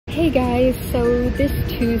Hey guys, so this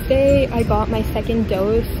Tuesday I got my second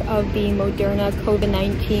dose of the Moderna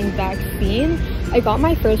Covid-19 vaccine. I got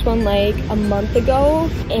my first one like a month ago,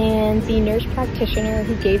 and the nurse practitioner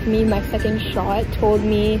who gave me my second shot told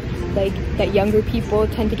me like that younger people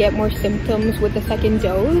tend to get more symptoms with the second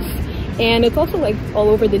dose, and it's also like all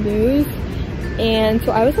over the news. And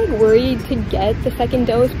so I was like worried to get the second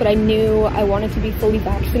dose, but I knew I wanted to be fully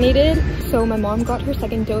vaccinated. So my mom got her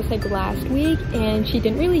second dose like last week and she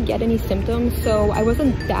didn't really get any symptoms, so I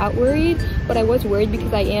wasn't that worried. But I was worried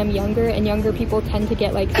because I am younger and younger people tend to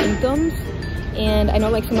get like symptoms, and I know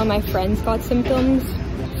like some of my friends got symptoms.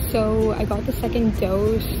 So I got the second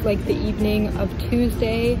dose like the evening of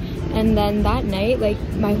Tuesday, and then that night like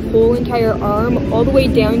my whole entire arm all the way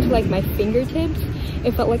down to like my fingertips,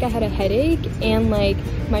 it felt like I had a headache, and like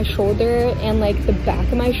my shoulder and like the back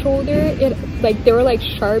of my shoulder, it like there were like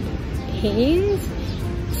sharp pains.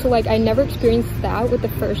 So like I never experienced that with the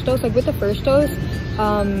first dose. Like with the first dose,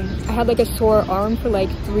 I had like a sore arm for like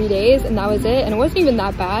 3 days and that was it, and it wasn't even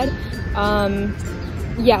that bad.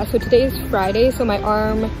 Yeah, so today is Friday, so my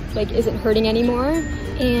arm like isn't hurting anymore,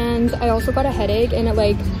 and I also got a headache and it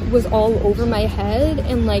like was all over my head,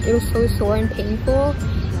 and like it was so sore and painful,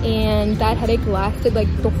 and that headache lasted like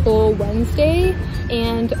the whole Wednesday.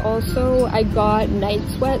 And also I got night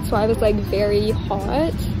sweat, so I was like very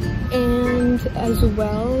hot, and as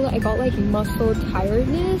well I got like muscle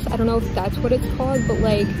tiredness. I don't know if that's what it's called, but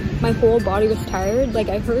like my whole body was tired. Like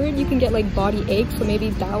I heard you can get like body aches, so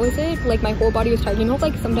maybe that was it. Like my whole body was tired. You know,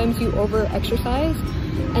 like sometimes you over exercise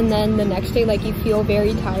and then the next day like you feel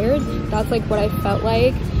very tired. That's like what I felt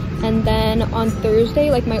like. And then on Thursday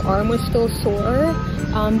like my arm was still sore,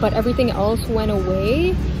 but everything else went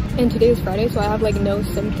away. And today is Friday, so I have like no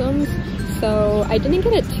symptoms, so I didn't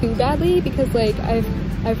get it too badly, because like I've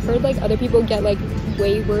heard like other people get like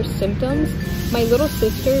way worse symptoms. My little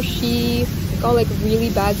sister, she got like really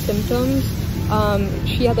bad symptoms.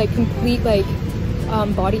 She had like complete like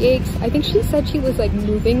body aches. I think she said she was like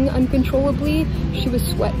moving uncontrollably. She was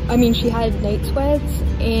she had night sweats,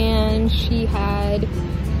 and she had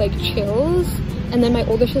like chills. And then my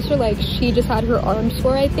older sister, like she just had her arm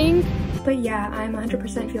sore, I think. But yeah, I'm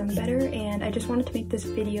 100% feeling better, and I just wanted to make this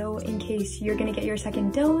video in case you're gonna get your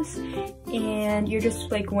second dose and you're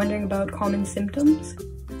just like wondering about common symptoms.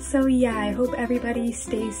 So yeah, I hope everybody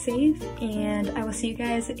stays safe, and I will see you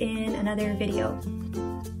guys in another video.